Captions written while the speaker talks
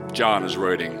John is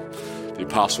writing, the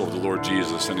apostle of the Lord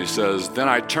Jesus, and he says, "Then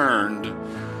I turned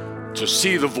to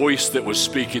see the voice that was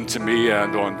speaking to me,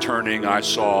 and on turning I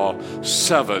saw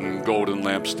 7 golden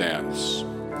lampstands.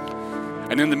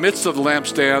 And in the midst of the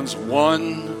lampstands,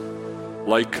 one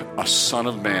like a son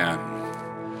of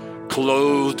man,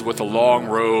 clothed with a long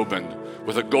robe and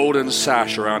with a golden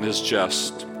sash around his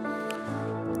chest.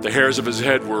 The hairs of his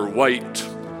head were white,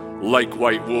 like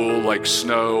white wool, like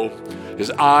snow.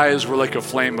 His eyes were like a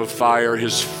flame of fire.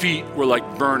 His feet were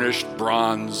like burnished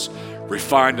bronze,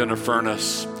 refined in a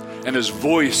furnace. And his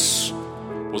voice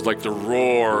was like the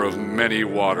roar of many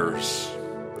waters.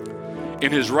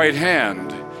 In his right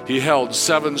hand he held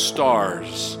 7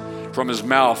 stars. From his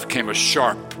mouth came a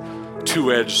sharp,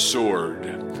 2-edged sword,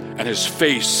 and his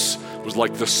face was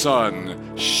like the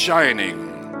sun shining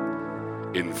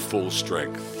in full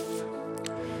strength."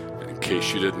 And in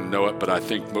case you didn't know it, but I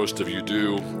think most of you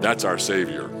do, that's our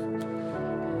Savior,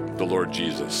 the Lord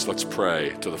Jesus. Let's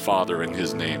pray to the Father in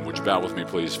his name. Would you bow with me,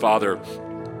 please? Father,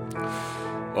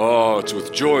 it's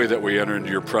with joy that we enter into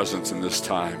your presence in this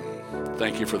time.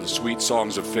 Thank you for the sweet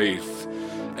songs of faith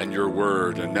and your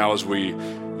word. And now as we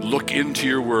look into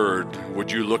your word,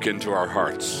 would you look into our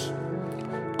hearts?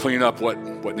 Clean up what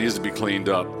needs to be cleaned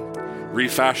up.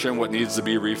 Refashion what needs to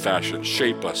be refashioned.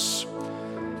 Shape us.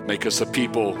 Make us a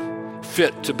people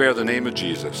fit to bear the name of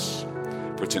Jesus.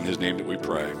 For it's in his name that we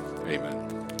pray.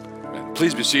 Amen. Amen.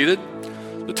 Please be seated.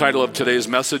 The title of today's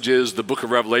message is The Book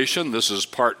of Revelation. This is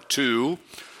part 2.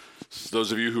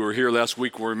 Those of you who were here last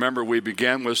week will remember we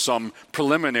began with some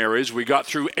preliminaries. We got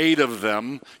through 8 of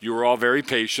them. You were all very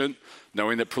patient,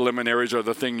 knowing that preliminaries are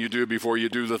the thing you do before you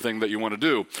do the thing that you want to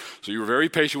do. So you were very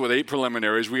patient with 8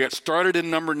 preliminaries. We got started in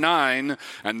number 9,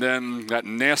 and then that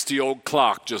nasty old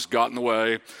clock just got in the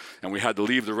way, and we had to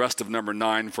leave the rest of number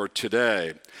 9 for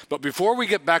today. But before we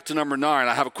get back to number 9,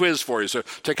 I have a quiz for you. So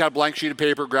take out a blank sheet of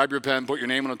paper, grab your pen, put your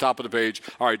name on the top of the page.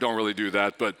 All right, don't really do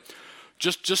that, but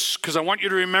just because I want you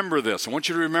to remember this. I want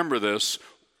you to remember this.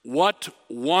 What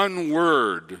one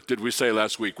word did we say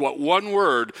last week? What one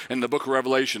word in the book of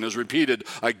Revelation is repeated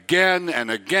again and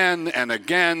again and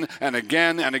again and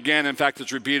again and again? In fact,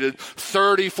 it's repeated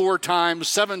 34 times,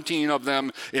 17 of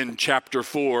them in chapter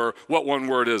 4. What one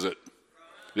word is it?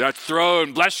 That's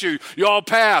throne. Bless you. You all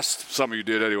passed. Some of you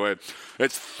did anyway.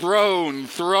 It's throne,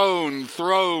 throne,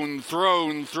 throne,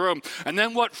 throne, throne. And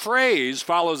then what phrase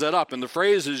follows that up? And the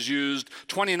phrase is used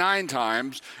 29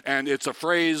 times, and it's a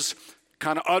phrase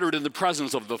kind of uttered in the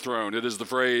presence of the throne. It is the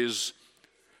phrase,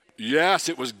 yes,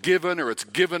 it was given, or it's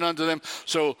given unto them.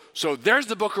 So there's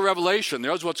the book of Revelation.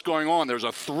 There's what's going on. There's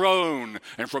a throne,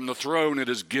 and from the throne it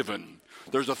is given.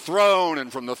 There's a throne, and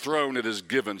from the throne it is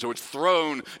given. So it's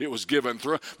throne, it was given.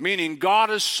 Meaning God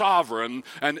is sovereign,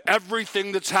 and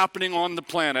everything that's happening on the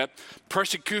planet,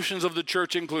 persecutions of the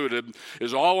church included,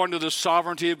 is all under the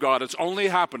sovereignty of God. It's only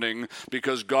happening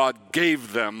because God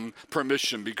gave them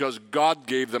permission, because God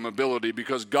gave them ability,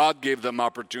 because God gave them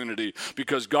opportunity,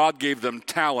 because God gave them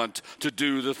talent to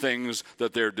do the things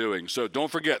that they're doing. So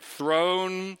don't forget,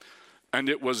 throne, and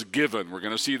it was given. We're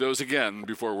going to see those again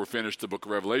before we're finished the book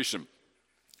of Revelation.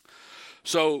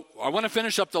 So I want to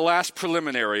finish up the last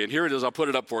preliminary, and here it is. I'll put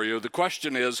it up for you. The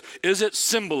question is it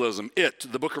symbolism,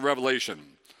 the book of Revelation?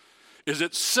 Is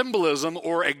it symbolism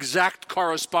or exact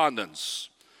correspondence?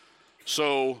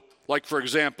 So, like for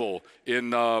example,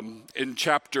 in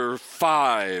chapter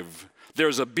 5,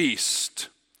 there's a beast,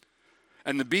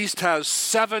 and the beast has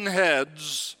 7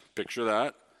 heads, picture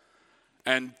that,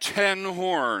 and 10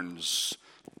 horns,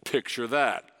 picture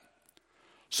that.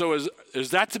 So is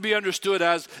that to be understood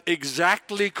as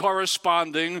exactly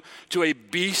corresponding to a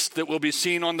beast that will be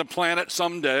seen on the planet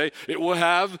someday? It will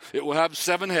have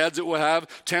 7 heads, it will have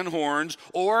 10 horns,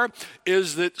 or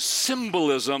is it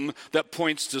symbolism that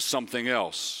points to something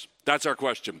else? That's our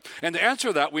question. And to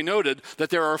answer that, we noted that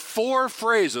there are 4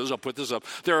 phrases, I'll put this up,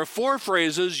 there are 4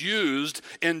 phrases used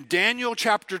in Daniel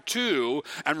chapter 2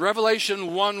 and Revelation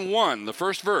 1:1, the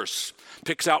first verse.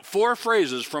 Picks out 4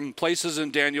 phrases from places in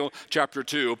Daniel chapter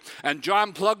 2, and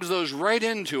John plugs those right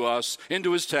into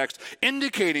his text,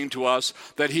 indicating to us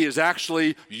that he is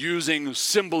actually using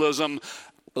symbolism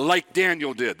like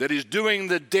Daniel did, that he's doing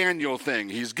the Daniel thing.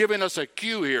 He's giving us a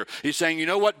cue here. He's saying, you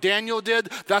know what Daniel did?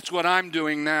 That's what I'm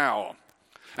doing now.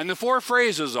 And the 4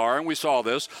 phrases are, and we saw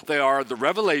this, they are the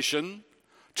revelation,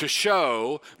 to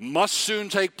show, must soon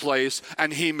take place,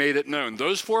 and he made it known.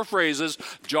 Those 4 phrases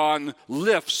John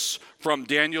lifts from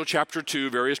Daniel chapter 2,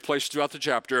 various places throughout the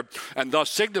chapter, and thus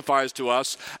signifies to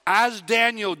us, as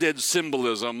Daniel did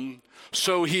symbolism,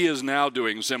 so he is now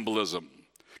doing symbolism.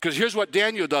 Because here's what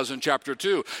Daniel does in chapter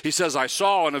 2. He says, I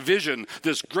saw in a vision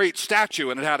this great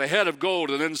statue, and it had a head of gold,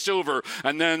 and then silver,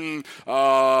 and then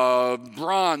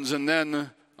bronze, and then,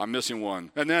 I'm missing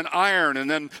one, and then iron, and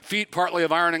then feet partly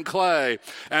of iron and clay.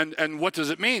 And what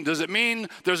does it mean? Does it mean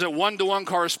there's a one-to-one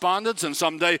correspondence, and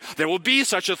someday there will be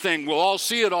such a thing? We'll all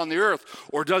see it on the earth.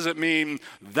 Or does it mean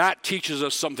that teaches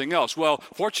us something else? Well,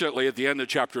 fortunately, at the end of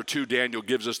chapter 2, Daniel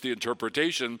gives us the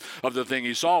interpretation of the thing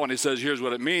he saw, and he says, here's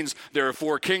what it means. There are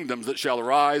 4 kingdoms that shall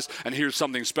arise, and here's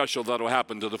something special that will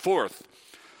happen to the 4th.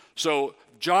 So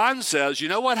John says, you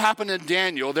know what happened in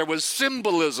Daniel? There was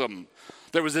symbolism.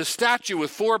 There was this statue with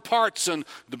 4 parts, and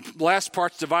the last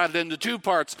part's divided into 2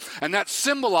 parts, and that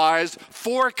symbolized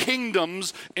 4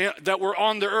 kingdoms that were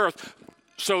on the earth.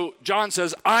 So John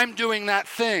says, I'm doing that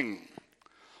thing.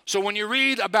 So when you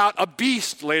read about a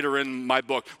beast later in my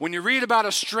book, when you read about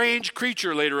a strange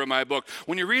creature later in my book,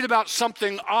 when you read about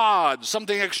something odd,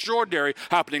 something extraordinary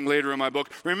happening later in my book,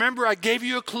 remember I gave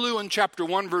you a clue in chapter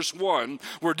 1, verse 1.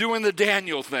 We're doing the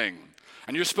Daniel thing.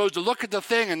 And you're supposed to look at the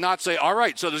thing and not say, all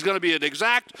right, so there's going to be an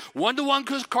exact one-to-one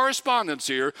correspondence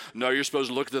here. No, you're supposed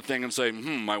to look at the thing and say,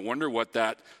 I wonder what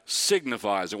that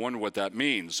signifies. I wonder what that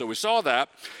means. So we saw that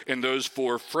in those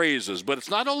 4 phrases. But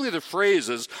it's not only the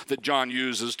phrases that John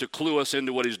uses to clue us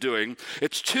into what he's doing.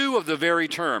 It's 2 of the very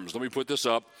terms. Let me put this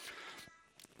up.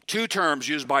 2 terms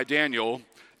used by Daniel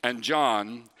and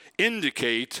John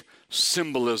indicate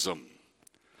symbolism.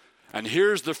 And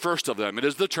here's the first of them. It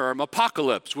is the term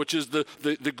apocalypse, which is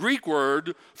the Greek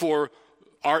word for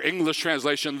our English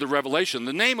translation, the Revelation.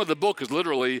 The name of the book is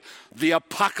literally the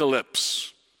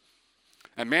Apocalypse.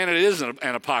 And man, it is an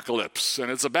apocalypse, and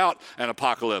it's about an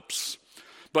apocalypse.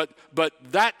 But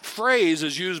that phrase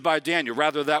is used by Daniel.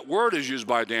 Rather, that word is used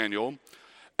by Daniel,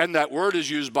 and that word is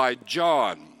used by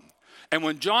John. And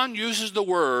when John uses the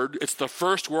word, it's the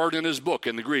first word in his book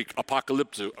in the Greek,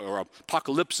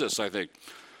 apocalypsis, I think.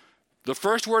 The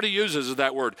first word he uses is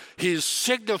that word. He's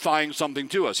signifying something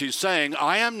to us. He's saying,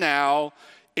 I am now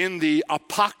in the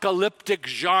apocalyptic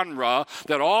genre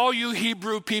that all you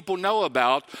Hebrew people know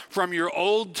about from your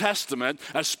Old Testament,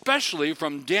 especially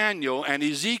from Daniel and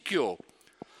Ezekiel.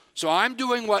 So I'm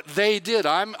doing what they did.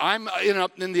 I'm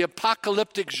in the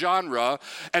apocalyptic genre.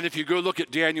 And if you go look at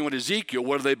Daniel and Ezekiel,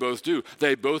 what do they both do?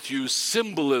 They both use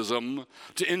symbolism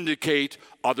to indicate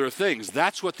other things.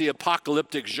 That's what the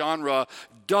apocalyptic genre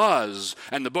does.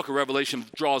 And the book of Revelation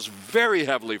draws very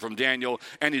heavily from Daniel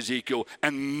and Ezekiel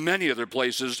and many other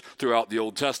places throughout the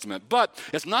Old Testament. But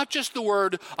it's not just the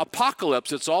word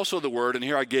apocalypse, it's also the word, and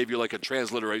here I gave you like a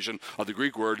transliteration of the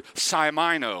Greek word,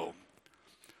 saimino,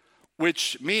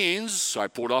 which means, I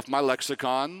pulled off my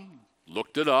lexicon,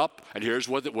 looked it up, and here's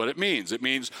what it means. It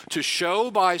means to show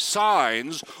by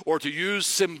signs or to use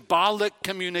symbolic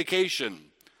communication.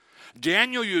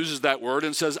 Daniel uses that word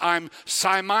and says, I'm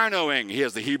saiminoing. He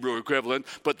has the Hebrew equivalent,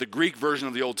 but the Greek version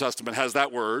of the Old Testament has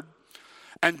that word.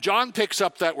 And John picks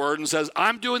up that word and says,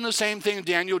 I'm doing the same thing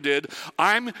Daniel did.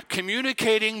 I'm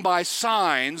communicating by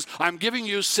signs. I'm giving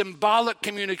you symbolic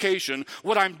communication.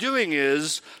 What I'm doing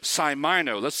is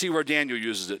saimino. Let's see where Daniel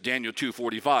uses it. Daniel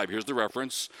 2:45. Here's the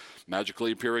reference,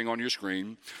 magically appearing on your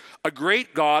screen. A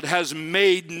great God has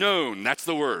made known. That's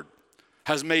the word.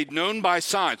 Has made known by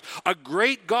signs. A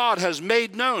great God has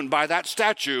made known by that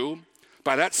statue,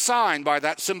 by that sign, by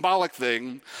that symbolic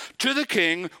thing, to the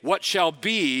king what shall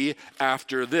be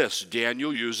after this.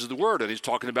 Daniel uses the word, and he's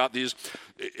talking about these.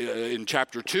 In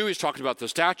chapter 2, he's talking about the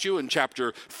statue. In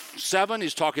chapter 7,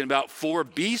 he's talking about 4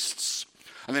 beasts.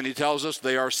 And then he tells us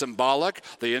they are symbolic.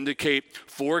 They indicate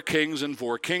 4 kings and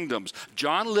 4 kingdoms.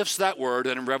 John lifts that word,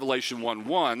 and in Revelation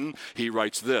 1:1, he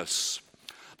writes this.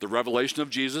 The revelation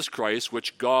of Jesus Christ,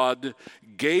 which God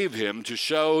gave him to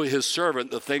show his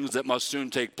servant the things that must soon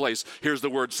take place. Here's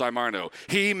the word saimino.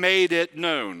 He made it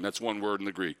known. That's one word in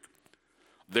the Greek.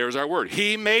 There's our word.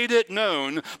 He made it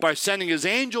known by sending his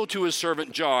angel to his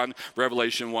servant John,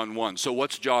 Revelation 1:1. So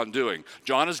what's John doing?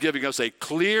 John is giving us a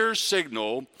clear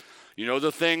signal. You know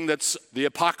the thing that's the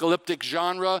apocalyptic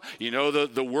genre? You know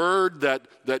the word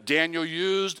that Daniel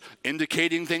used,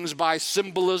 indicating things by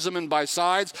symbolism and by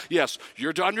signs? Yes,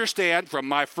 you're to understand from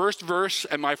my first verse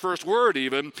and my first word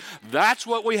even, that's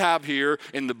what we have here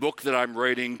in the book that I'm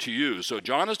writing to you. So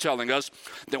John is telling us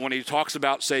that when he talks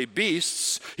about, say,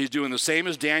 beasts, he's doing the same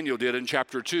as Daniel did in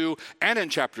chapter 2 and in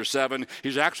chapter 7.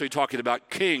 He's actually talking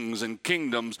about kings and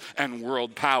kingdoms and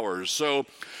world powers. So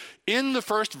in the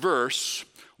first verse,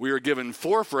 we are given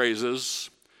 4 phrases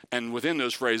And within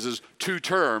those phrases, two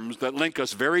terms that link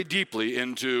us very deeply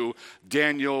into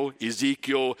Daniel,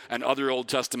 Ezekiel, and other Old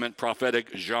Testament prophetic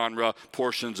genre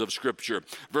portions of Scripture.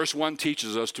 Verse 1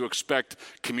 teaches us to expect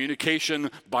communication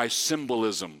by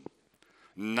symbolism,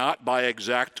 not by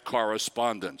exact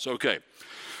correspondence. Okay.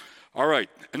 All right.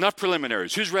 Enough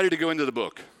preliminaries. Who's ready to go into the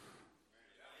book?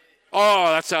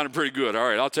 Oh, that sounded pretty good. All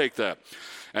right, I'll take that.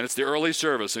 And it's the early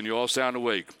service, and you all sound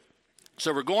awake.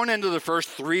 So we're going into the first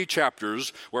 3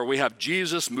 chapters where we have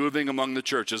Jesus moving among the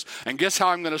churches. And guess how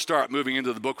I'm going to start moving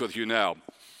into the book with you now?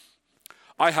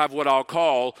 I have what I'll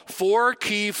call 4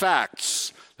 key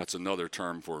facts. That's another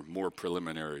term for more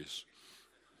preliminaries.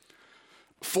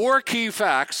 4 key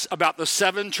facts about the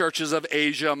 7 churches of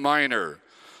Asia Minor.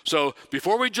 So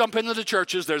before we jump into the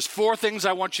churches, there's 4 things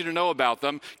I want you to know about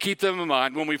them. Keep them in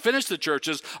mind. When we finish the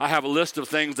churches, I have a list of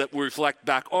things that will reflect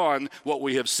back on what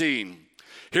we have seen.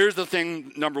 Here's the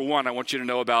thing, number 1, I want you to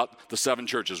know about the 7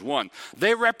 churches. 1,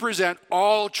 they represent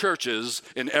all churches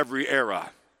in every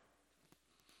era.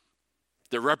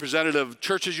 They're representative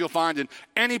churches you'll find in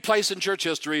any place in church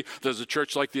history. There's a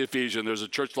church like the Ephesian. There's a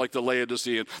church like the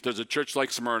Laodicean. There's a church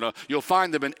like Smyrna. You'll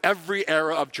find them in every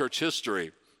era of church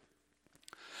history.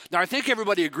 Now, I think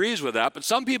everybody agrees with that, but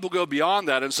some people go beyond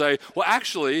that and say, well,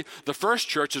 actually, the first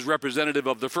church is representative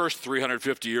of the first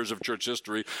 350 years of church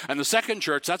history, and the second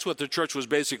church, that's what the church was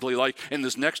basically like in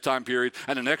this next time period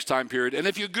and the next time period. And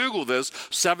if you Google this,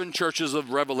 7 churches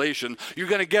of Revelation, you're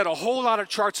going to get a whole lot of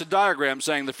charts and diagrams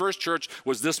saying the first church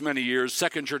was this many years,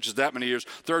 second church is that many years,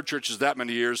 third church is that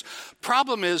many years.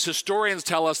 Problem is, historians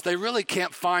tell us they really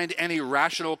can't find any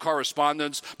rational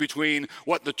correspondence between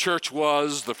what the church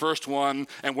was, the first one,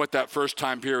 and what that first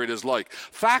time period is like.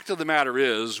 Fact of the matter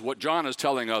is, what John is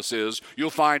telling us is,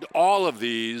 you'll find all of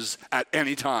these at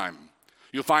any time.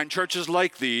 You'll find churches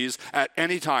like these at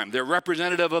any time. They're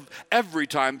representative of every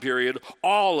time period.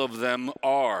 All of them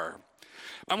are.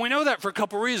 And we know that for a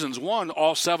couple reasons. 1,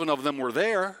 all 7 of them were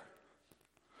there.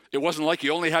 It wasn't like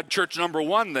you only had church number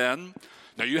 1 then.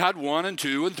 Now, you had 1 and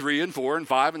 2 and 3 and 4 and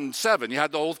 5 and 7. You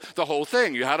had the whole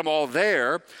thing. You had them all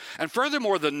there. And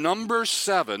furthermore, the number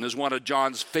 7 is one of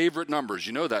John's favorite numbers.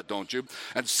 You know that, don't you?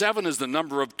 And 7 is the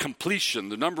number of completion,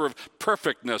 the number of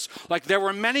perfectness. Like, there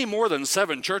were many more than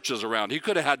 7 churches around. He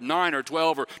could have had 9 or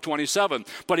 12 or 27,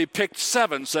 but he picked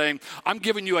 7, saying, I'm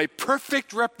giving you a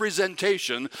perfect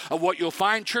representation of what you'll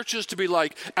find churches to be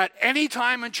like at any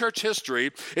time in church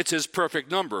history. It's his perfect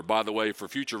number, by the way, for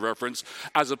future reference,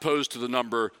 as opposed to the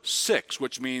number 6,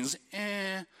 which means,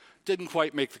 didn't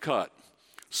quite make the cut.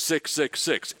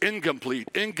 666, incomplete,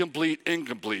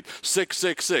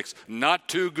 666, not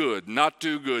too good, not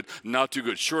too good, not too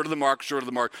good, short of the mark, short of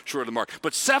the mark, short of the mark.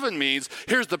 But 7 means,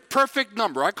 here's the perfect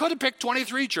number. I could have picked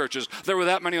 23 churches. There were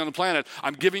that many on the planet.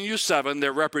 I'm giving you 7.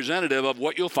 They're representative of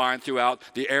what you'll find throughout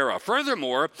the era.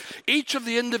 Furthermore, each of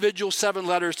the individual 7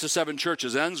 letters to 7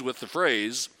 churches ends with the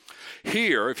phrase,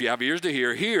 hear, if you have ears to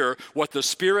hear what the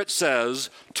Spirit says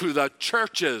to the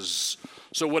churches.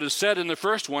 So what is said in the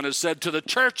first one is said to the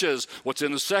churches. What's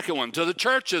in the second one? To the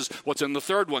churches. What's in the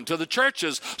third one? To the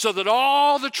churches. So that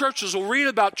all the churches will read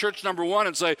about church number 1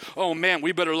 and say, oh man,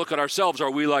 we better look at ourselves.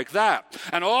 Are we like that?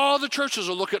 And all the churches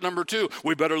will look at number 2.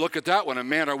 We better look at that one. And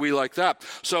man, are we like that?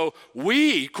 So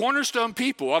we, Cornerstone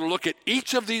people, ought to look at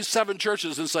each of these 7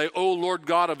 churches and say, oh Lord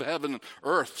God of heaven and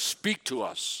earth, speak to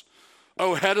us.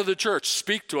 Oh, head of the church,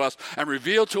 speak to us and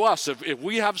reveal to us if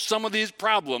we have some of these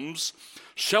problems,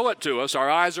 show it to us. Our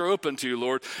eyes are open to you,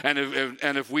 Lord. And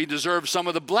if we deserve some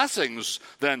of the blessings,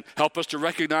 then help us to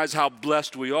recognize how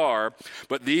blessed we are.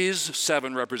 But these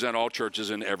 7 represent all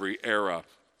churches in every era.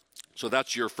 So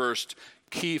that's your first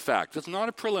key fact. It's not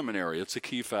a preliminary. It's a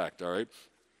key fact, all right?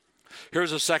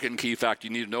 Here's a second key fact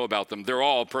you need to know about them. They're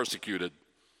all persecuted.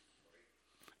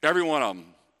 Every one of them.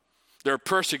 They're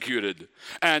persecuted.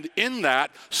 And in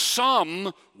that,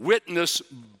 some witness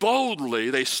boldly.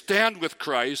 They stand with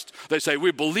Christ. They say,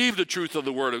 we believe the truth of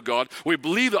the Word of God. We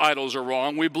believe the idols are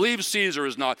wrong. We believe Caesar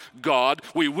is not God.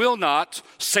 We will not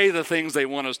say the things they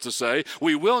want us to say.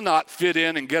 We will not fit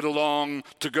in and get along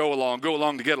to go along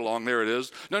to get along. There it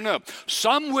is. No.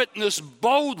 Some witness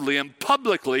boldly and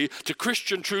publicly to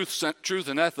Christian truth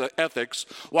and ethics,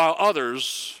 while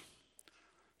others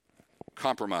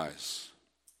compromise.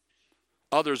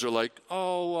 Others are like,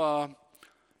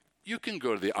 you can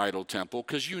go to the idol temple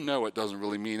because you know it doesn't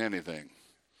really mean anything.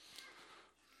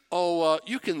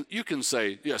 you can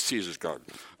say, yes, Caesar's God,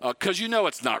 because you know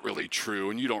it's not really true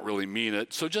and you don't really mean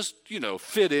it. So just,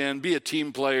 fit in, be a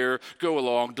team player, go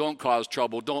along, don't cause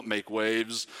trouble, don't make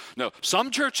waves. No,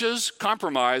 some churches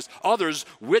compromised, others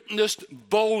witnessed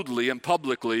boldly and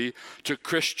publicly to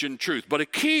Christian truth. But a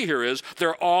key here is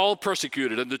they're all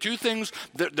persecuted. And the two things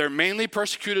that they're mainly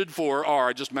persecuted for are,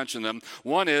 I just mentioned them.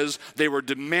 One is it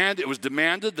was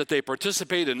demanded that they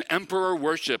participate in emperor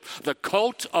worship. The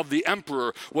cult of the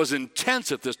emperor was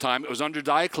intense at this time. It was under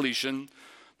Diocletian,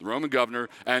 the Roman governor,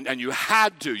 and you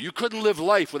had to. You couldn't live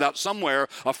life without somewhere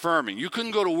affirming. You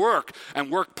couldn't go to work and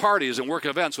work parties and work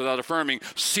events without affirming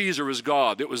Caesar is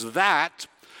God. It was that.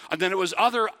 And then it was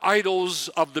other idols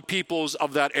of the peoples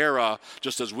of that era,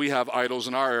 just as we have idols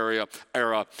in our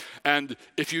era. And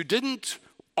if you didn't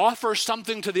offer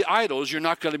something to the idols, you're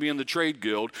not going to be in the trade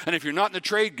guild. And if you're not in the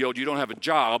trade guild, you don't have a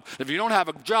job. If you don't have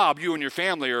a job, you and your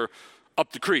family are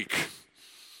up the creek.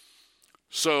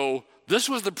 So this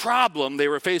was the problem they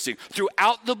were facing.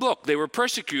 Throughout the book, they were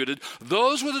persecuted.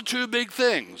 Those were the two big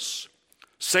things.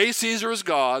 Say Caesar is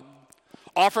God.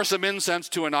 Offer some incense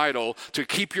to an idol to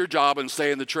keep your job and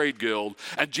stay in the trade guild.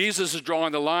 And Jesus is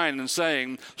drawing the line and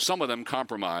saying some of them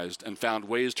compromised and found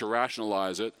ways to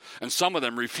rationalize it. And some of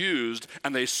them refused,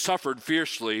 and they suffered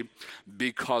fiercely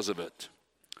because of it.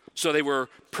 So they were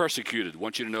persecuted. I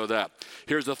want you to know that.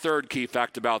 Here's the third key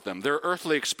fact about them. Their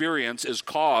earthly experience is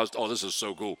caused, this is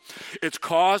so cool. It's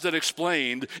caused and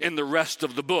explained in the rest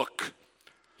of the book.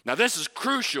 Now this is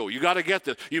crucial. You got to get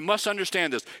this. You must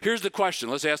understand this. Here's the question.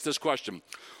 Let's ask this question.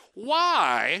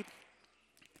 Why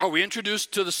are we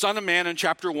introduced to the Son of Man in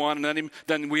chapter 1, and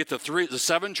then we get the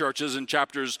 7 churches in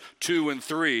chapters 2 and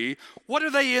 3. What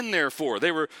are they in there for?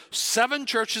 They were 7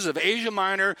 churches of Asia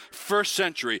Minor, 1st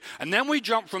century. And then we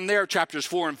jump from there, chapters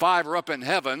 4 and 5 are up in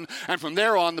heaven, and from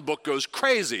there on the book goes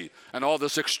crazy, and all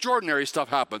this extraordinary stuff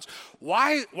happens.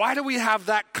 Why do we have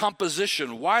that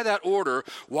composition? Why that order?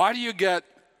 Why do you get,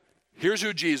 here's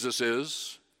who Jesus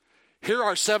is, here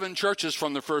are 7 churches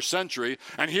from the 1st century,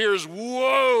 and here's,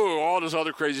 all this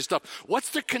other crazy stuff. What's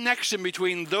the connection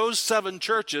between those 7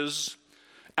 churches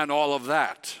and all of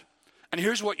that? And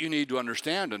here's what you need to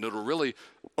understand, and it'll really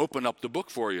open up the book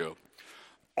for you.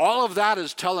 All of that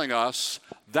is telling us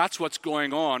that's what's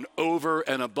going on over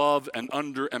and above and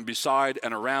under and beside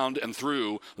and around and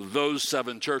through those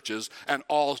 7 churches and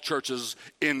all churches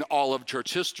in all of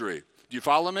church history. Do you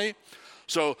follow me?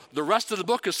 So the rest of the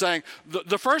book is saying,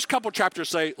 the first couple chapters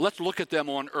say, let's look at them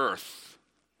on earth.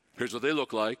 Here's what they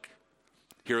look like.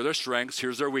 Here are their strengths.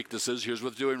 Here's their weaknesses. Here's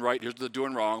what they're doing right. Here's what they're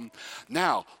doing wrong.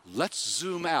 Now, let's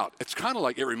zoom out. It's kind of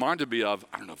like, it reminded me of,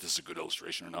 I don't know if this is a good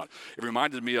illustration or not. It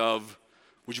reminded me of,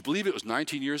 would you believe it was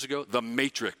 19 years ago? The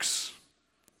Matrix.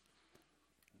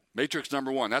 Matrix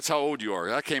number 1. That's how old you are.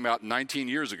 That came out 19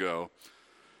 years ago.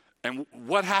 And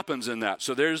what happens in that?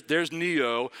 So there's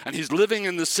Neo, and he's living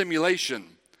in the simulation.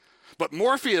 But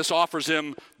Morpheus offers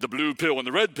him the blue pill and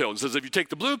the red pill and says, if you take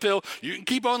the blue pill, you can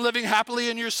keep on living happily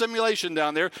in your simulation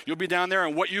down there. You'll be down there,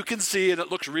 and what you can see, and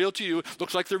it looks real to you,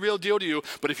 looks like the real deal to you.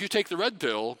 But if you take the red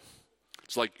pill,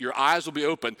 it's like your eyes will be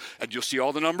open, and you'll see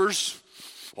all the numbers,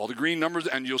 all the green numbers,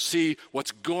 and you'll see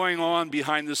what's going on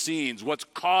behind the scenes, what's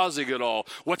causing it all,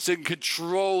 what's in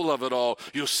control of it all.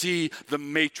 You'll see the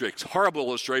Matrix. Horrible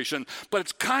illustration, but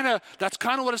that's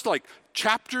kind of what it's like.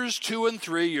 Chapters 2 and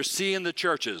 3, you're seeing the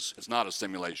churches. It's not a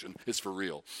simulation. It's for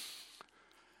real.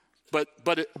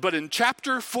 But in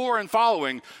chapter 4 and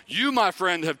following, you, my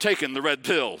friend, have taken the red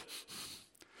pill.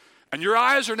 And your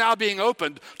eyes are now being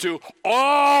opened to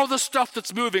all the stuff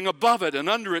that's moving above it and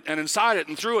under it and inside it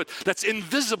and through it that's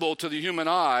invisible to the human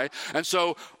eye. And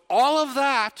so all of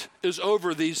that is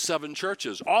over these 7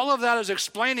 churches. All of that is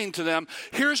explaining to them,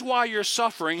 here's why you're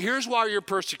suffering, here's why you're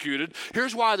persecuted,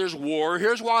 here's why there's war,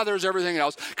 here's why there's everything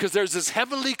else, because there's this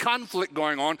heavenly conflict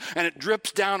going on, and it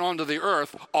drips down onto the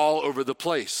earth all over the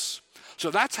place.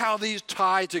 So that's how these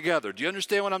tie together. Do you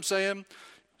understand what I'm saying?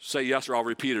 Say yes or I'll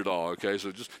repeat it all, okay?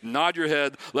 So just nod your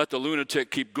head, let the lunatic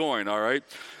keep going, all right?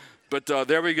 But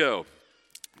there we go.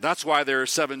 That's why there are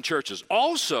 7 churches.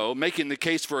 Also, making the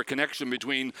case for a connection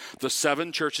between the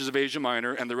 7 churches of Asia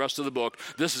Minor and the rest of the book,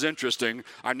 this is interesting.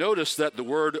 I noticed that the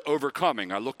word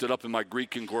overcoming, I looked it up in my Greek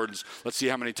concordance. Let's see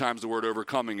how many times the word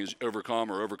overcoming is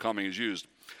used.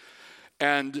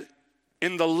 And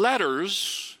in the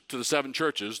letters to the 7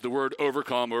 churches, the word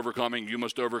overcoming, you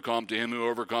must overcome, to him who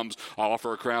overcomes, I'll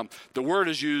offer a crown. The word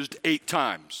is used 8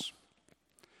 times.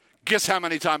 Guess how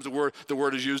many times the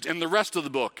word is used in the rest of the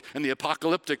book, in the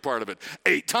apocalyptic part of it?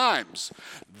 8 times.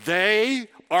 They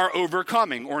are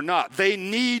overcoming or not. They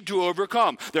need to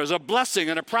overcome. There's a blessing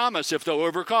and a promise if they'll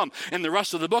overcome. In the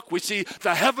rest of the book, we see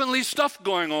the heavenly stuff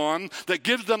going on that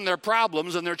gives them their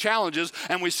problems and their challenges,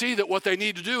 and we see that what they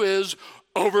need to do is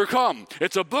overcome.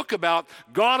 It's a book about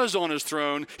God is on his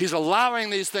throne. He's allowing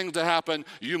these things to happen.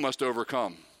 You must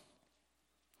overcome.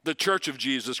 The church of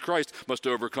Jesus Christ must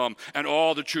overcome, and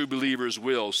all the true believers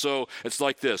will. So it's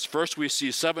like this. First we see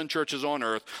 7 churches on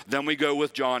earth, then we go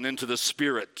with John into the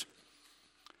Spirit.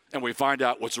 And we find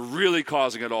out what's really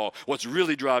causing it all, what's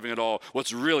really driving it all,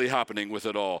 what's really happening with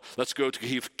it all. Let's go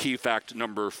to key fact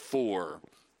number 4.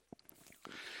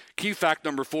 Key fact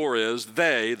number 4 is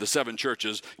they, the 7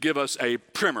 churches, give us a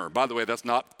primer. By the way, that's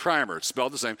not primer. It's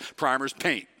spelled the same. Primer's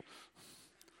paint.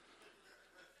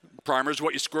 Primer is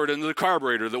what you squirt into the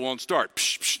carburetor that won't start.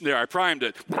 Psh, psh, there, I primed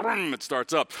it. Boom, it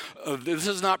starts up. This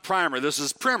is not primer. This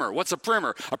is primer. What's a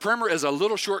primer? A primer is a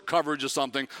little short coverage of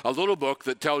something, a little book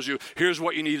that tells you, here's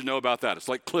what you need to know about that. It's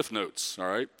like Cliff Notes, all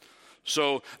right?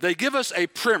 So they give us a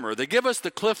primer. They give us the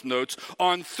Cliff Notes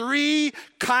on 3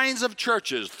 kinds of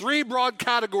churches, 3 broad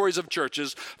categories of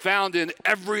churches found in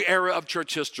every era of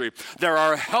church history. There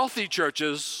are healthy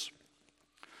churches,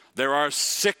 there are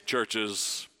sick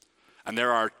churches, and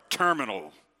there are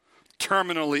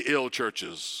terminally ill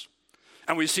churches.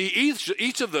 And we see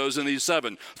each of those in these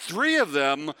 7. 3 of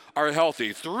them are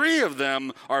healthy. 3 of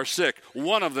them are sick.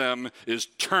 1 of them is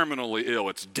terminally ill.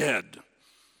 It's dead.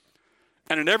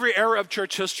 And in every era of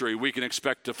church history, we can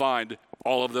expect to find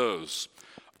all of those.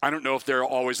 I don't know if they're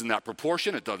always in that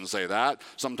proportion. It doesn't say that.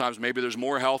 Sometimes maybe there's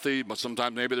more healthy, but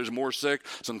sometimes maybe there's more sick.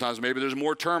 Sometimes maybe there's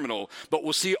more terminal. But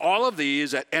we'll see all of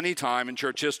these at any time in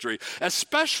church history,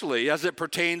 especially as it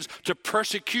pertains to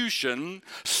persecution,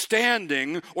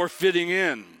 standing, or fitting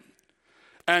in.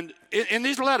 And in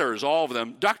these letters, all of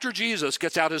them, Dr. Jesus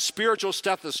gets out his spiritual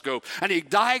stethoscope and he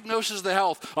diagnoses the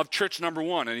health of church number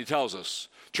 1, and he tells us.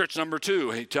 Church number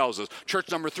 2, he tells us. Church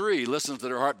number 3, he listens to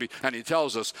their heartbeat, and he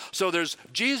tells us. So there's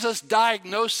Jesus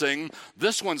diagnosing,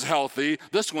 this one's healthy,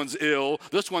 this one's ill,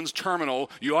 this one's terminal.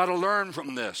 You ought to learn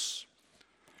from this.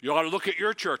 You ought to look at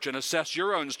your church and assess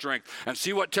your own strength and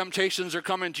see what temptations are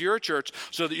coming to your church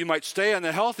so that you might stay in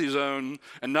the healthy zone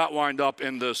and not wind up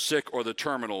in the sick or the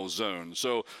terminal zone.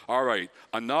 So, all right,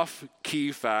 enough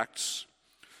key facts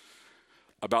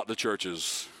about the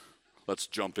churches. Let's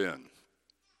jump in.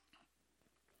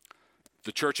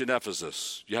 The church in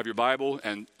Ephesus. You have your Bible,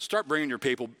 and start bringing your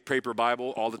paper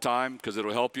Bible all the time because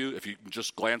it'll help you if you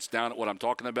just glance down at what I'm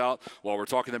talking about while we're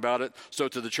talking about it. So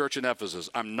to the church in Ephesus,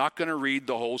 I'm not going to read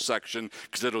the whole section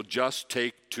because it'll just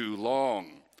take too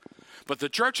long. But the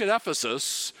church at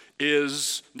Ephesus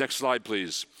is, next slide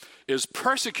please, is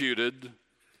persecuted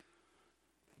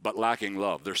but lacking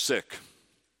love. They're sick.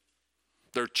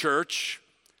 Their church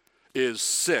is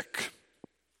sick.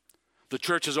 The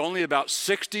church is only about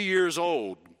 60 years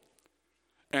old,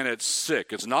 and it's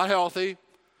sick. It's not healthy.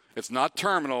 It's not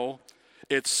terminal.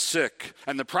 It's sick.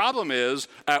 And the problem is,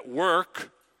 at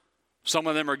work, some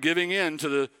of them are giving in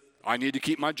to I need to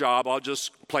keep my job. I'll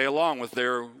just play along with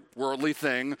their worldly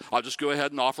thing. I'll just go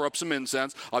ahead and offer up some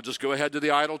incense. I'll just go ahead to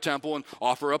the idol temple and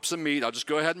offer up some meat. I'll just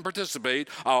go ahead and participate.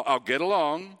 I'll get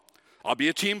along. I'll be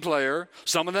a team player.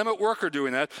 Some of them at work are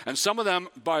doing that, and some of them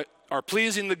are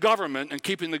pleasing the government and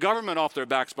keeping the government off their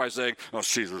backs by saying, "Oh,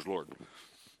 Caesar's Lord."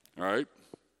 All right?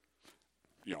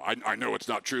 You know, I know it's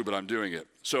not true, but I'm doing it.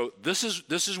 So this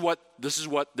is what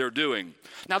they're doing.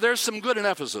 Now there's some good in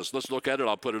Ephesus. Let's look at it.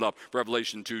 I'll put it up.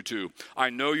 Revelation 2:2. I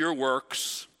know your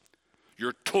works,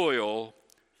 your toil,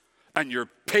 and your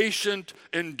patient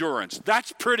endurance.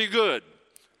 That's pretty good.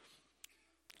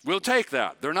 We'll take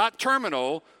that. They're not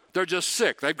terminal. They're just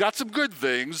sick. They've got some good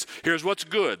things. Here's what's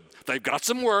good. They've got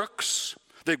some works.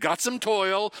 They've got some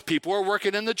toil. People are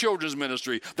working in the children's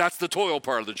ministry. That's the toil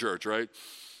part of the church, right?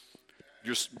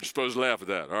 You're supposed to laugh at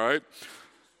that, all right?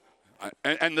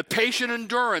 And the patient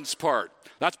endurance part,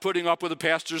 that's putting up with the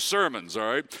pastor's sermons,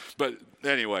 all right? But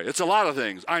anyway, it's a lot of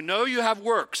things. I know you have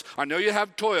works. I know you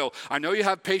have toil. I know you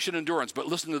have patient endurance. But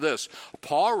listen to this.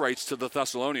 Paul writes to the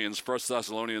Thessalonians, 1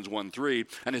 Thessalonians 1:3,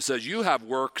 and he says, you have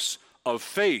works of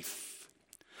faith.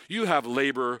 You have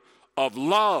labor of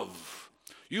love.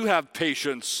 You have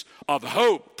patience of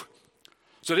hope.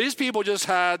 So these people just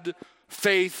had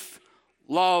faith,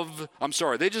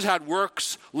 they just had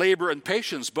works, labor, and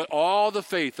patience, but all the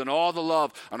faith and all the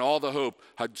love and all the hope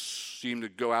had seemed to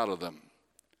go out of them.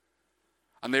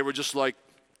 And they were just like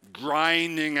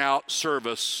grinding out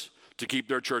service to keep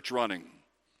their church running.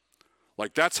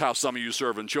 Like that's how some of you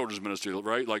serve in children's ministry,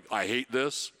 right? Like, I hate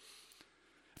this.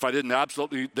 If I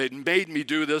didn't they made me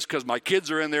do this because my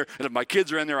kids are in there, and if my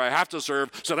kids are in there, I have to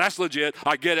serve, so that's legit,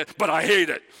 I get it, but I hate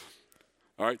it.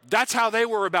 All right, that's how they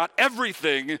were about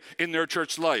everything in their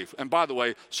church life. And by the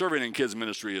way, serving in kids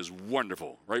ministry is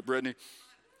wonderful, right, Brittany?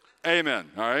 Amen.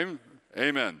 All right,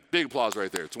 amen. Big applause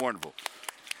right there. It's wonderful.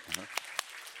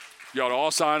 You ought to all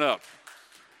sign up,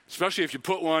 especially if you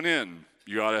put one in.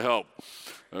 You ought to help.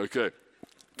 Okay.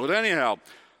 But anyhow,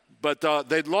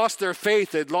 they'd lost their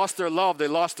faith, they'd lost their love, they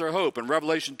lost their hope. And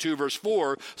Revelation 2 verse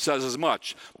 4 says as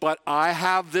much. But I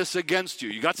have this against you.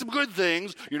 You got some good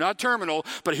things, you're not terminal,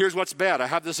 but here's what's bad. I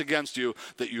have this against you,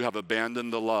 that you have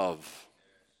abandoned the love.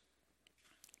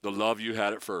 The love you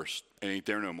had at first. It ain't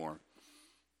there no more.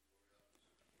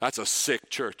 That's a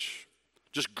sick church.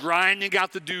 Just grinding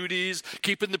out the duties,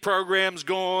 keeping the programs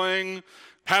going,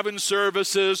 having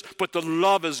services, but the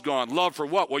love is gone. Love for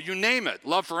what? Well, you name it.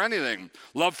 Love for anything.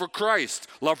 Love for Christ.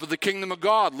 Love for the kingdom of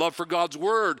God. Love for God's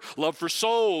word. Love for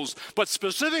souls. But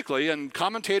specifically, and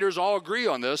commentators all agree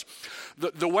on this,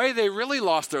 the way they really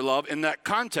lost their love in that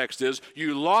context is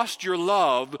you lost your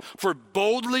love for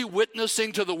boldly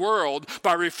witnessing to the world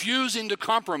by refusing to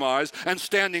compromise and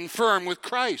standing firm with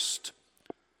Christ.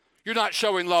 You're not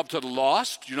showing love to the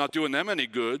lost. You're not doing them any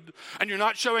good. And you're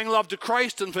not showing love to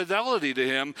Christ and fidelity to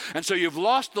him. And so you've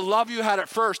lost the love you had at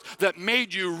first that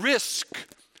made you risk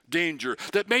danger,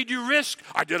 that made you risk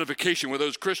identification with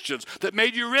those Christians, that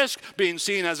made you risk being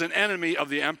seen as an enemy of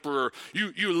the emperor.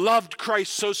 You loved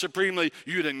Christ so supremely,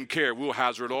 you didn't care. We'll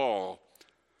hazard all.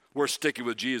 We're sticking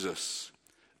with Jesus.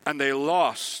 And they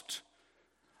lost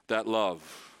that love.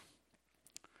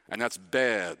 And that's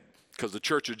bad. Because the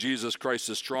church of Jesus Christ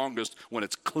is strongest when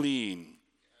it's clean,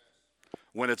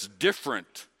 when it's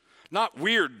different. Not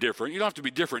weird different. You don't have to be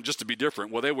different just to be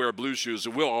different. Well, they wear blue shoes,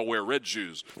 and we'll all wear red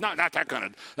shoes. Not that kind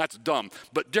of, that's dumb.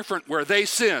 But different where they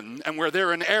sin and where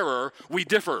they're in error, we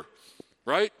differ,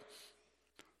 right?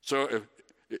 So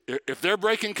if they're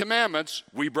breaking commandments,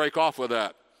 we break off with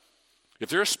that. If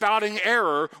they're spouting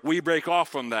error, we break off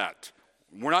from that.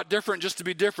 We're not different just to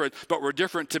be different, but we're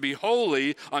different to be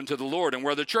holy unto the Lord. And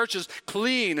where the church is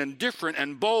clean and different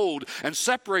and bold and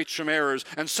separates from errors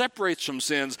and separates from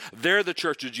sins, there the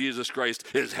church of Jesus Christ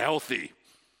is healthy.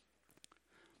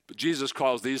 But Jesus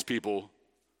calls these people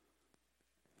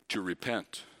to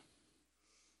repent.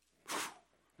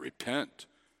 Repent.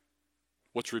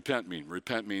 What's repent mean?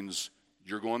 Repent means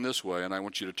you're going this way, and I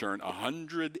want you to turn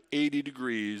 180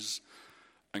 degrees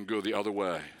and go the other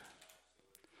way.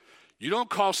 You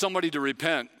don't call somebody to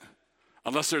repent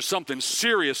unless there's something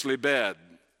seriously bad.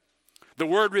 The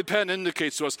word repent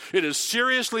indicates to us it is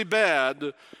seriously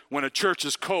bad when a church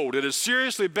is cold. It is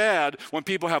seriously bad when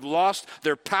people have lost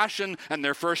their passion and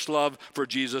their first love for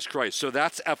Jesus Christ. So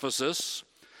that's Ephesus.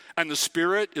 And the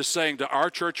Spirit is saying to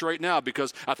our church right now,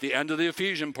 because at the end of the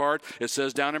Ephesian part, it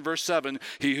says down in verse 7,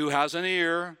 he who has an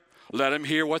ear, let him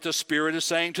hear what the Spirit is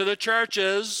saying to the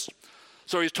churches.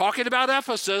 So he's talking about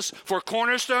Ephesus for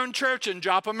Cornerstone Church in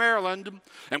Joppa, Maryland.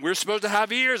 And we're supposed to have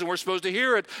ears and we're supposed to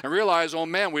hear it and realize, oh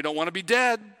man, we don't want to be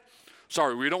dead.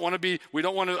 Sorry, we don't want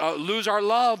to lose our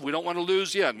love. We don't want to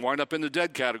lose yet and wind up in the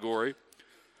dead category.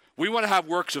 We want to have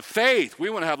works of faith. We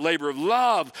want to have labor of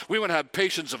love. We want to have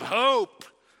patience of hope.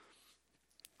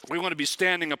 We want to be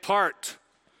standing apart,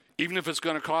 even if it's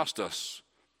going to cost us.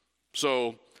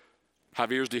 So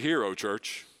have ears to hear, O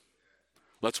church.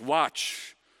 Let's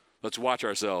watch. Let's watch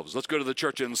ourselves. Let's go to the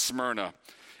church in Smyrna.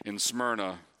 In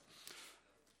Smyrna.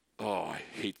 Oh, I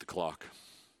hate the clock.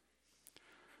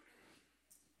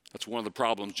 That's one of the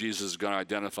problems Jesus is going to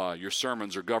identify. Your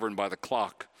sermons are governed by the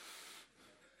clock.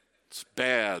 It's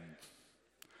bad.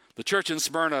 The church in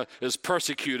Smyrna is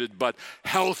persecuted but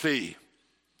healthy.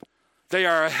 They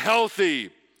are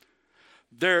healthy.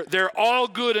 They're all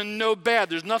good and no bad.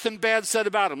 There's nothing bad said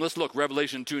about them. Let's look,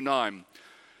 Revelation 2:9.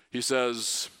 He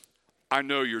says, I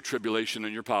know your tribulation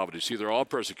and your poverty. See, they're all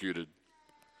persecuted.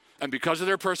 And because of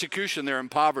their persecution, they're in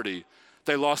poverty.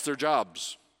 They lost their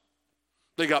jobs.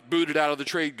 They got booted out of the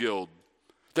trade guild.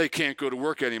 They can't go to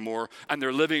work anymore. And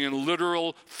they're living in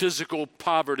literal physical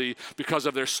poverty because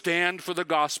of their stand for the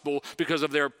gospel, because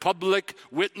of their public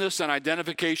witness and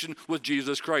identification with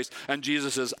Jesus Christ. And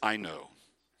Jesus says, I know.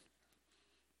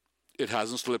 It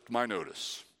hasn't slipped my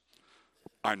notice.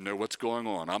 I know what's going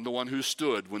on. I'm the one who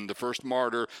stood when the first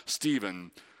martyr,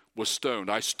 Stephen, was stoned.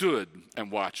 I stood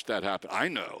and watched that happen. I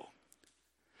know.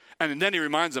 And then he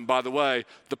reminds them, by the way,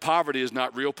 the poverty is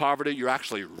not real poverty. You're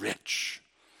actually rich.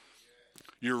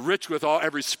 You're rich with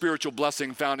every spiritual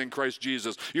blessing found in Christ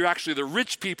Jesus. You're actually the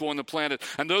rich people on the planet.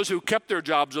 And those who kept their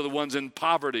jobs are the ones in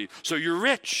poverty. So you're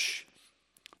rich.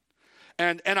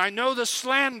 And I know the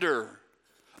slander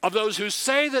of those who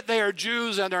say that they are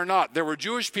Jews and are not. There were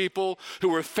Jewish people who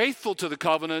were faithful to the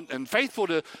covenant and faithful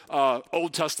to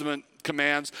Old Testament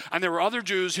commands. And there were other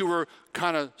Jews who were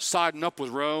kind of siding up with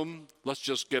Rome. Let's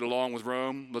just get along with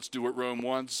Rome. Let's do what Rome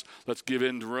wants. Let's give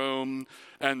in to Rome.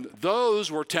 And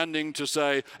those were tending to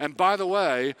say, and by the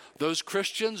way, those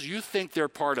Christians, you think they're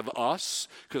part of us?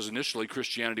 Because initially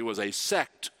Christianity was a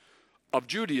sect of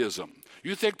Judaism.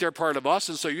 You think they're part of us,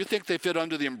 and so you think they fit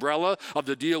under the umbrella of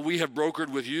the deal we have brokered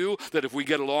with you, that if we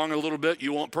get along a little bit,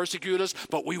 you won't persecute us,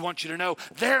 but we want you to know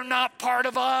they're not part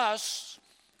of us.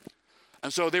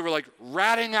 And so they were like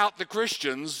ratting out the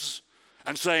Christians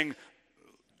and saying,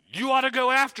 you ought to go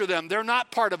after them. They're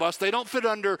not part of us. They don't fit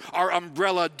under our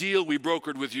umbrella deal we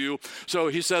brokered with you. So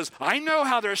he says, I know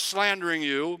how they're slandering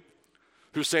you,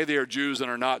 who say they are Jews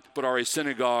and are not, but are a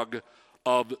synagogue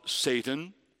of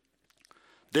Satan.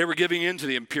 They were giving in to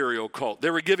the imperial cult. They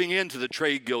were giving in to the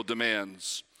trade guild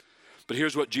demands. But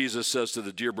here's what Jesus says to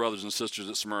the dear brothers and sisters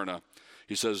at Smyrna.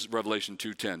 He says, Revelation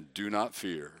 2:10, do not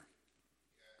fear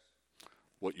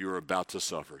what you're about to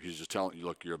suffer. He's just telling you,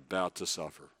 look, you're about to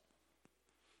suffer.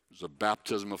 There's a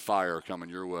baptism of fire coming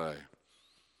your way.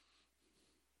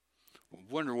 I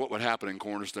wonder what would happen in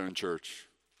Cornerstone Church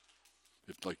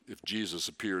if Jesus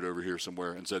appeared over here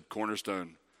somewhere and said,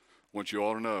 Cornerstone, I want you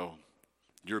all to know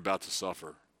you're about to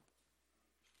suffer.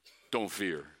 Don't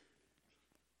fear.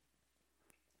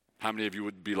 How many of you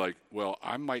would be like, well,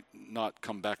 I might not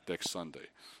come back next Sunday?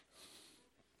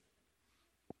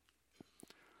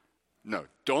 No,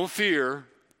 don't fear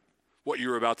what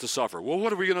you're about to suffer. Well,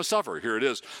 what are we going to suffer? Here it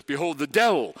is. Behold, the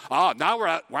devil.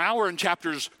 Now we're in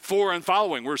chapters 4 and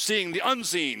following. We're seeing the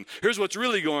unseen. Here's what's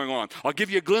really going on. I'll give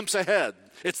you a glimpse ahead.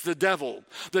 It's the devil.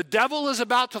 The devil is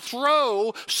about to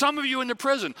throw some of you into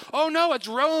prison. Oh, no, it's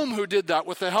Rome who did that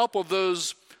with the help of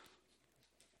those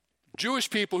Jewish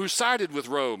people who sided with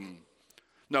Rome.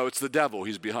 No, it's the devil.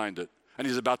 He's behind it. And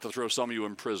he's about to throw some of you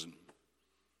in prison.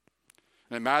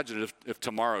 And imagine if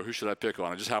tomorrow, who should I pick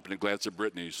on? I just happened to glance at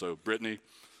Brittany. So, Brittany,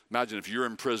 imagine if you're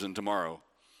in prison tomorrow.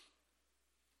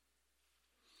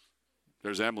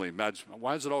 There's Emily. Imagine,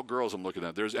 why is it all girls I'm looking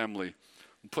at? There's Emily.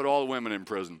 Put all the women in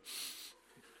prison.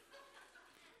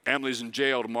 Emily's in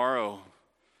jail tomorrow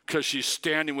because she's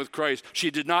standing with Christ.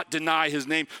 She did not deny his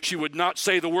name. She would not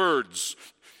say the words.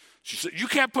 She said, you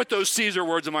can't put those Caesar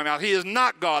words in my mouth. He is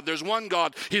not God. There's one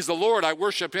God. He's the Lord. I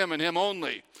worship him and him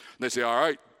only. And they say, all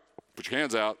right, put your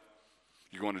hands out.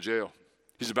 You're going to jail.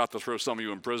 He's about to throw some of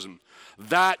you in prison.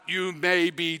 That you may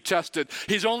be tested.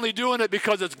 He's only doing it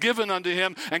because it's given unto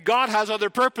him, and God has other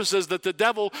purposes that the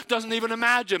devil doesn't even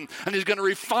imagine. And he's going to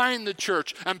refine the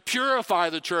church and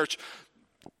purify the church.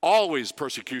 Always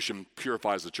persecution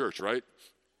purifies the church, right?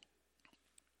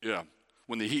 Yeah.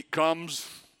 When the heat comes,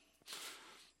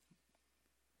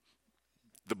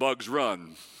 the bugs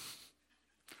run.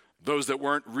 Those that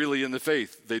weren't really in the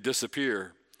faith, they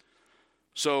disappear.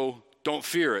 So don't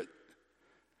fear it.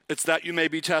 It's that you may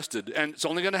be tested. And it's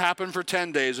only going to happen for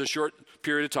 10 days, a short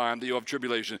period of time that you'll have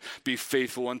tribulation. Be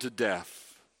faithful unto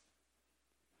death,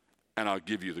 and I'll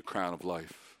give you the crown of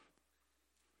life.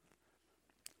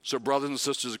 So brothers and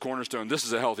sisters of Cornerstone, this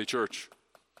is a healthy church.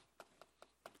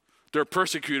 They're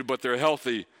persecuted, but they're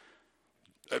healthy.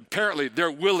 Apparently,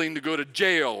 they're willing to go to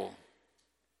jail.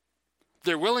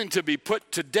 They're willing to be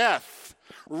put to death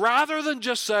rather than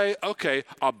just say, okay,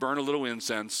 I'll burn a little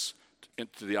incense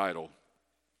into the idol.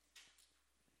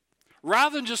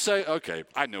 Rather than just say, okay,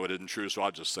 I know it isn't true, so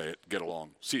I'll just say it. Get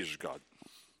along. Caesar's God.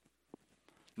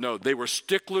 No, they were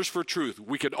sticklers for truth.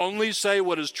 We can only say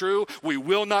what is true. We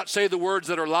will not say the words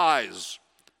that are lies,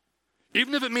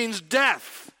 even if it means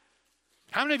death.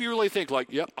 How many of you really think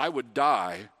like, yep, I would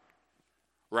die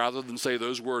rather than say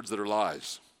those words that are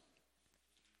lies?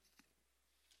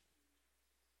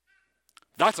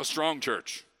 That's a strong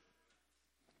church.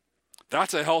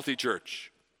 That's a healthy church.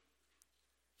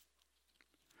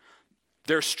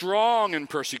 They're strong in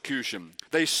persecution.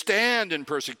 They stand in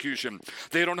persecution.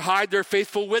 They don't hide their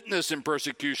faithful witness in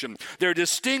persecution. They're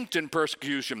distinct in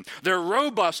persecution. They're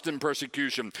robust in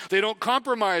persecution. They don't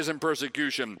compromise in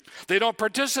persecution. They don't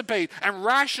participate and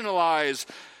rationalize,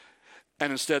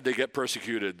 and instead they get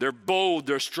persecuted. They're bold,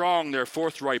 they're strong, they're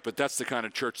forthright, but that's the kind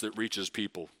of church that reaches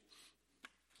people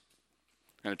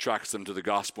and attracts them to the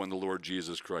gospel and the Lord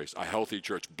Jesus Christ. A healthy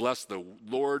church. Bless the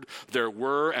Lord. There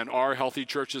were and are healthy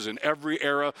churches in every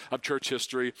era of church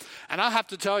history. And I have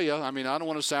to tell you, I don't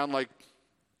want to sound like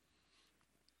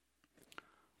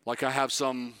I have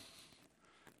some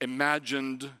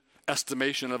imagined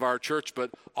estimation of our church,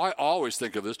 but I always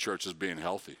think of this church as being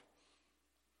healthy.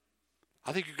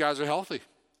 I think you guys are healthy.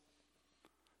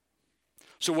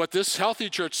 So what this healthy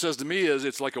church says to me is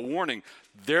it's like a warning.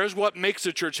 There's what makes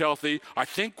the church healthy. I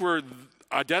think we're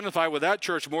identified with that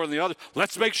church more than the other.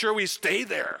 Let's make sure we stay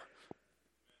there.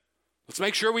 Let's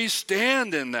make sure we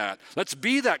stand in that. Let's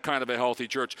be that kind of a healthy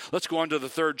church. Let's go on to the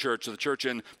third church, the church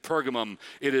in Pergamum.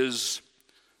 It is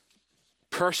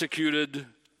persecuted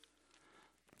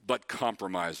but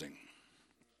compromising.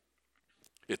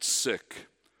 It's sick.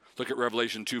 Look at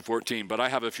Revelation 2:14. But I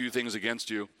have a few things against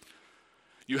you.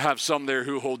 You have some there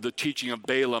who hold the teaching of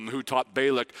Balaam, who taught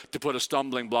Balak to put a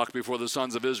stumbling block before the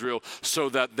sons of Israel so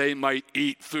that they might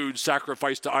eat food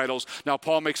sacrificed to idols. Now,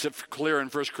 Paul makes it clear in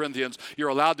 1 Corinthians, you're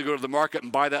allowed to go to the market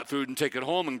and buy that food and take it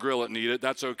home and grill it and eat it.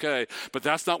 That's okay. But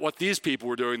that's not what these people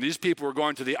were doing. These people were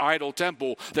going to the idol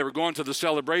temple. They were going to the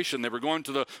celebration. They were going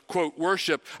to the, quote,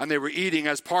 worship, and they were eating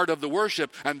as part of the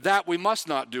worship, and that we must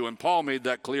not do. And Paul made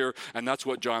that clear, and that's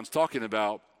what John's talking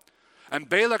about. And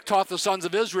Balak taught the sons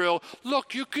of Israel,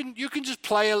 look, you can just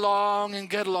play along and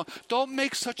get along. Don't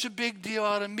make such a big deal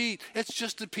out of meat. It's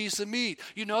just a piece of meat.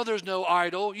 You know there's no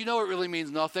idol. You know it really means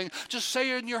nothing. Just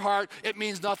say in your heart it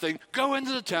means nothing. Go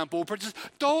into the temple.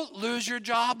 Don't lose your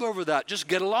job over that. Just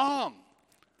get along.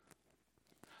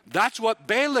 That's what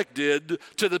Balak did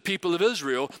to the people of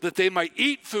Israel, that they might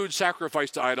eat food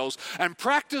sacrificed to idols and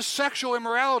practice sexual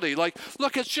immorality. Like,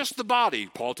 look, it's just the body.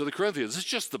 Paul to the Corinthians, it's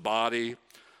just the body.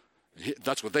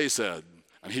 That's what they said.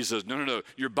 And he says, no,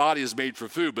 your body is made for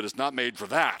food, but it's not made for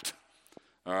that.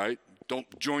 All right?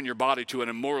 Don't join your body to an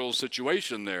immoral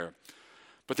situation there.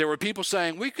 But there were people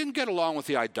saying, we can get along with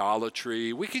the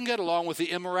idolatry. We can get along with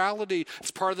the immorality.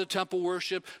 It's part of the temple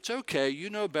worship. It's okay. You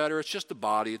know better. It's just the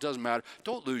body. It doesn't matter.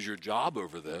 Don't lose your job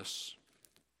over this.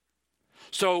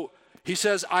 So he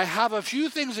says, I have a few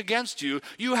things against you.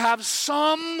 You have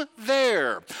some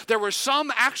there. There were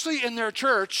some actually in their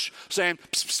church saying,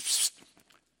 psst, psst, psst.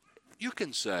 You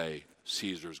can say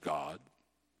Caesar's God.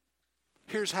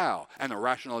 Here's how, and a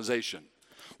rationalization.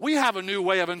 We have a new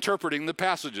way of interpreting the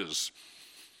passages.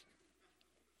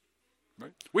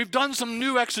 Right? We've done some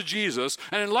new exegesis,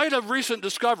 and in light of recent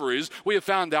discoveries, we have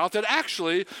found out that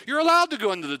actually you're allowed to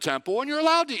go into the temple, and you're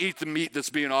allowed to eat the meat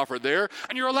that's being offered there,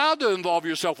 and you're allowed to involve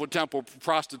yourself with temple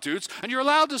prostitutes, and you're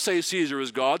allowed to say Caesar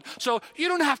is God. So you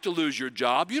don't have to lose your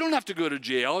job. You don't have to go to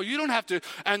jail. You don't have to,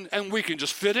 and we can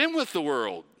just fit in with the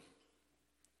world.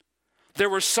 There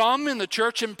were some in the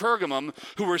church in Pergamum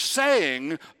who were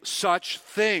saying such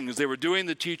things. They were doing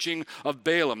the teaching of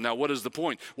Balaam. Now, what is the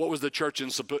point? What was the church in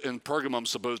Pergamum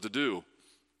supposed to do?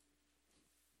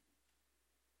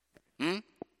 What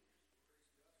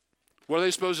are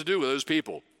they supposed to do with those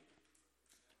people?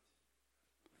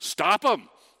 Stop them.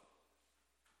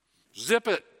 Zip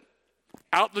it.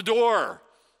 Out the door.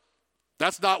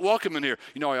 That's not welcome in here.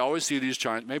 You know, I always see these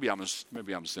Chinese, maybe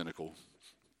I'm cynical.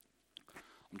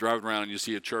 I'm driving around and you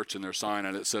see a church and their sign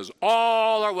and it says,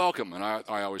 all are welcome. And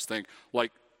I always think,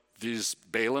 like these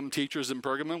Balaam teachers in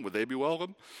Pergamum, would they be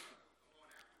welcome?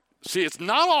 See, it's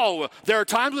not all. There are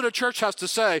times when a church has to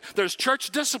say, there's church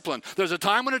discipline. There's a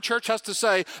time when a church has to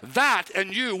say, that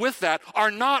and you with that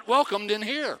are not welcomed in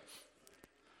here.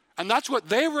 And that's what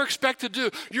they were expected to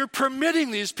do. You're permitting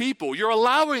these people. You're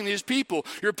allowing these people.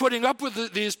 You're putting up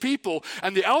with these people.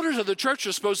 And the elders of the church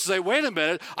are supposed to say, wait a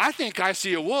minute, I think I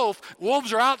see a wolf.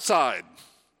 Wolves are outside.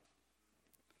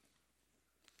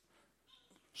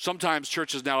 Sometimes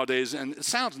churches nowadays, and it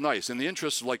sounds nice, in the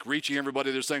interest of like reaching everybody,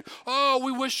 they're saying, oh,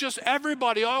 we wish just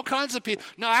everybody, all kinds of people.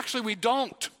 No, actually we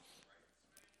don't.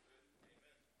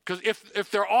 Because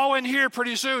if they're all in here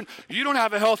pretty soon, you don't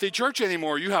have a healthy church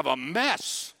anymore. You have a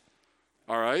mess.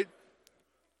 All right?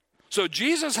 So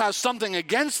Jesus has something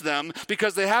against them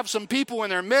because they have some people in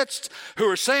their midst who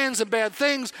are saying some bad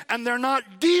things and they're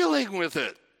not dealing with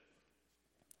it.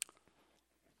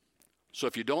 So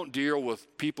if you don't deal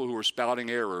with people who are spouting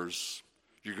errors,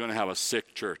 you're going to have a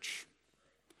sick church.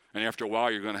 And after a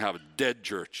while, you're going to have a dead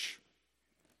church.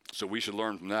 So we should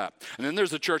learn from that. And then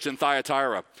there's the church in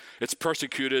Thyatira. It's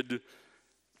persecuted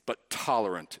but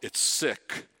tolerant. It's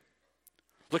sick.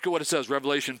 Look at what it says,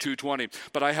 Revelation 2:20.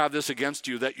 But I have this against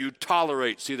you, that you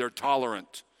tolerate. See, they're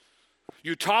tolerant.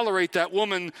 You tolerate that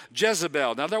woman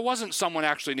Jezebel. Now, there wasn't someone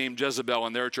actually named Jezebel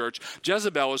in their church.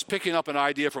 Jezebel was picking up an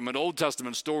idea from an Old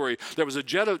Testament story. There was a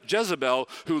Jezebel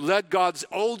who led God's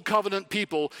old covenant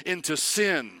people into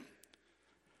sin.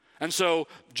 And so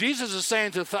Jesus is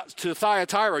saying to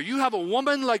Thyatira, you have a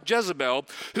woman like Jezebel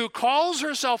who calls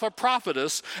herself a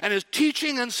prophetess and is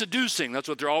teaching and seducing. That's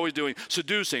what they're always doing,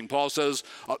 seducing. Paul says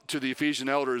to the Ephesian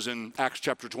elders in Acts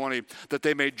chapter 20 that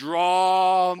they may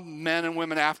draw men and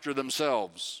women after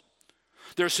themselves.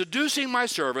 They're seducing my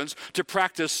servants to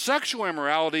practice sexual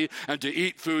immorality and to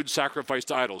eat food sacrificed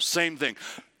to idols. Same thing.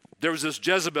 There was this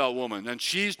Jezebel woman, and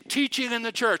she's teaching in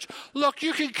the church, look,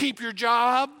 you can keep your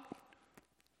job.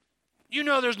 You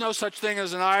know there's no such thing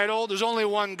as an idol. There's only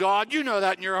one God. You know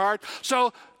that in your heart.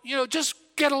 So just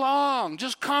get along.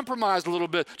 Just compromise a little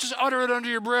bit. Just utter it under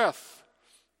your breath.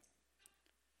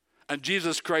 And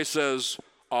Jesus Christ says,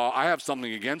 I have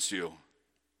something against you.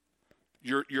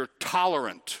 You're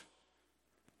tolerant.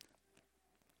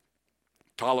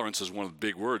 Tolerance is one of the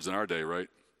big words in our day, right?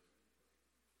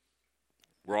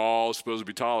 We're all supposed to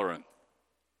be tolerant.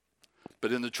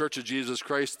 But in the Church of Jesus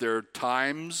Christ, there are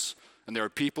times and there are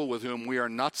people with whom we are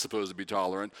not supposed to be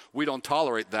tolerant. We don't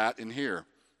tolerate that in here.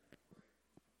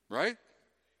 Right?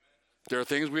 There are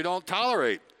things we don't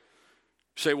tolerate.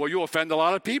 You say, well, you'll offend a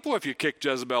lot of people if you kick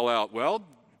Jezebel out. Well,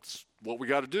 it's what we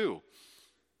got to do.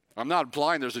 I'm not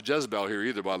implying there's a Jezebel here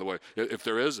either, by the way. If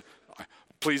there is,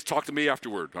 please talk to me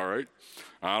afterward, all right?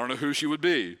 I don't know who she would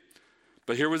be.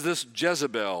 But here was this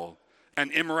Jezebel,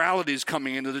 and immorality is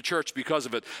coming into the church because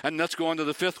of it. And let's go on to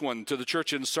the fifth one, to the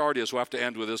church in Sardis. We'll have to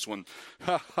end with this one.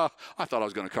 I thought I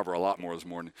was going to cover a lot more this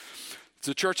morning. It's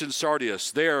the church in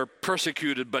Sardis. They are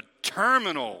persecuted but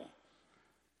terminal.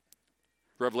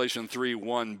 Revelation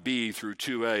 3:1b through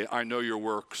 2a. I know your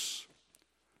works.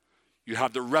 You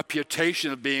have the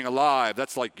reputation of being alive.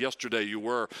 That's like yesterday you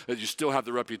were. You still have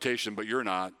the reputation, but you're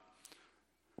not.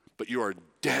 But you are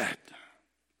dead.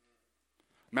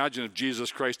 Imagine if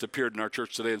Jesus Christ appeared in our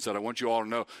church today and said, I want you all to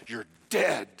know you're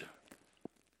dead.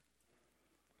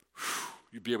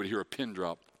 You'd be able to hear a pin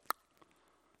drop.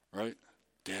 Right?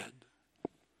 Dead.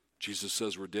 Jesus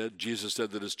says we're dead. Jesus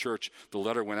said that his church, the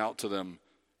letter went out to them,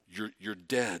 you're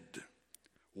dead.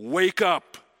 Wake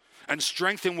up and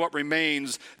strengthen what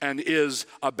remains and is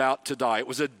about to die. It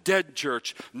was a dead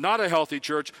church, not a healthy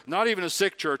church, not even a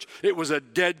sick church. It was a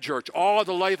dead church. All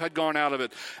the life had gone out of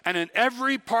it. And in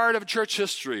every part of church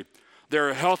history, there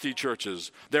are healthy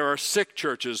churches, there are sick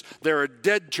churches, there are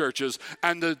dead churches,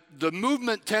 and the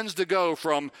movement tends to go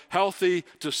from healthy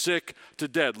to sick to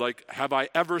dead. Like, have I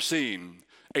ever seen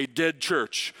a dead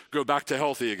church go back to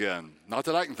healthy again? Not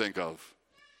that I can think of.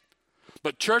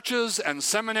 But churches and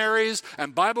seminaries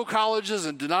and Bible colleges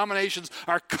and denominations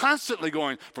are constantly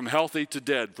going from healthy to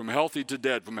dead, from healthy to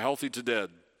dead, from healthy to dead.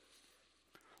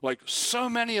 Like so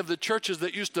many of the churches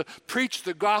that used to preach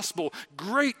the gospel,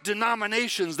 great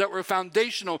denominations that were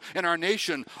foundational in our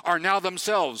nation, are now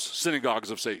themselves synagogues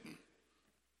of Satan.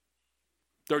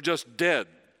 They're just dead.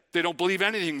 They don't believe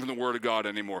anything from the Word of God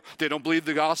anymore. They don't believe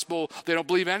the gospel. They don't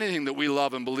believe anything that we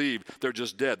love and believe. They're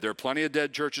just dead. There are plenty of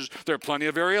dead churches. There are plenty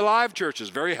of very alive churches,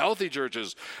 very healthy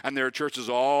churches, and there are churches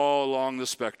all along the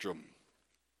spectrum.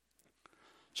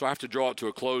 So I have to draw it to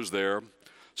a close there.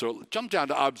 So jump down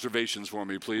to observations for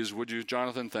me, please. Would you,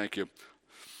 Jonathan? Thank you.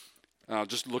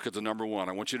 Just look at the number one.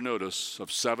 I want you to notice of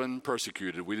 7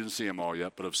 persecuted, we didn't see them all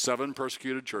yet, but of 7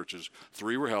 persecuted churches,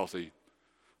 3 were healthy,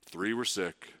 3 were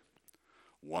sick,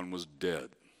 1 was dead.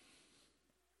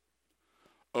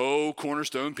 Oh,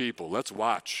 Cornerstone people, let's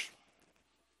watch.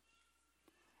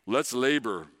 Let's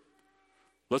labor.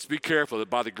 Let's be careful that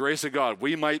by the grace of God,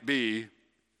 we might be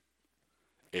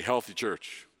a healthy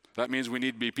church. That means we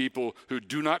need to be people who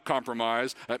do not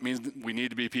compromise. That means we need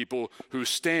to be people who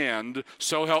stand,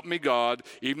 so help me God,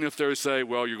 even if they say,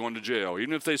 well, you're going to jail.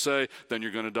 Even if they say, then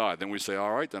you're going to die. Then we say,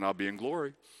 all right, then I'll be in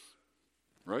glory.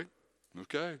 Right?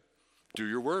 Okay. Do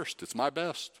your worst. It's my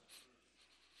best.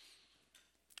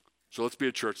 So let's be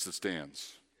a church that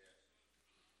stands.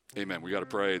 Amen. We got to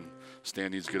pray.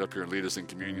 Stan needs to get up here and lead us in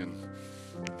communion.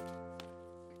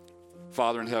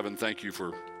 Father in heaven, thank you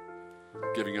for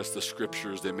giving us the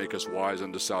scriptures. They make us wise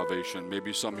unto salvation.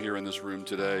 Maybe some here in this room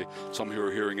today, some who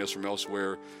are hearing us from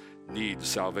elsewhere, need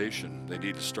salvation. They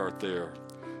need to start there.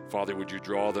 Father, would you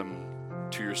draw them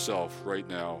to yourself right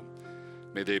now?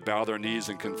 May they bow their knees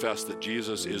and confess that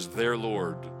Jesus is their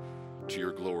Lord to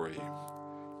your glory.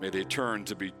 May they turn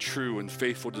to be true and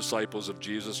faithful disciples of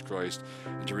Jesus Christ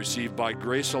and to receive by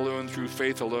grace alone, through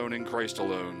faith alone, in Christ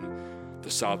alone, the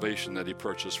salvation that he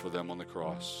purchased for them on the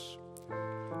cross.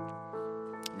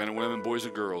 Men and women, boys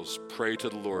and girls, pray to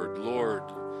the Lord. Lord,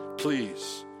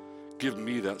 please give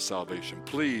me that salvation.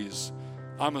 Please,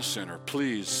 I'm a sinner.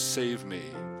 Please save me.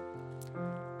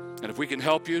 And if we can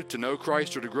help you to know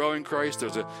Christ or to grow in Christ,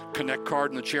 there's a connect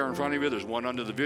card in the chair in front of you. There's one under the video.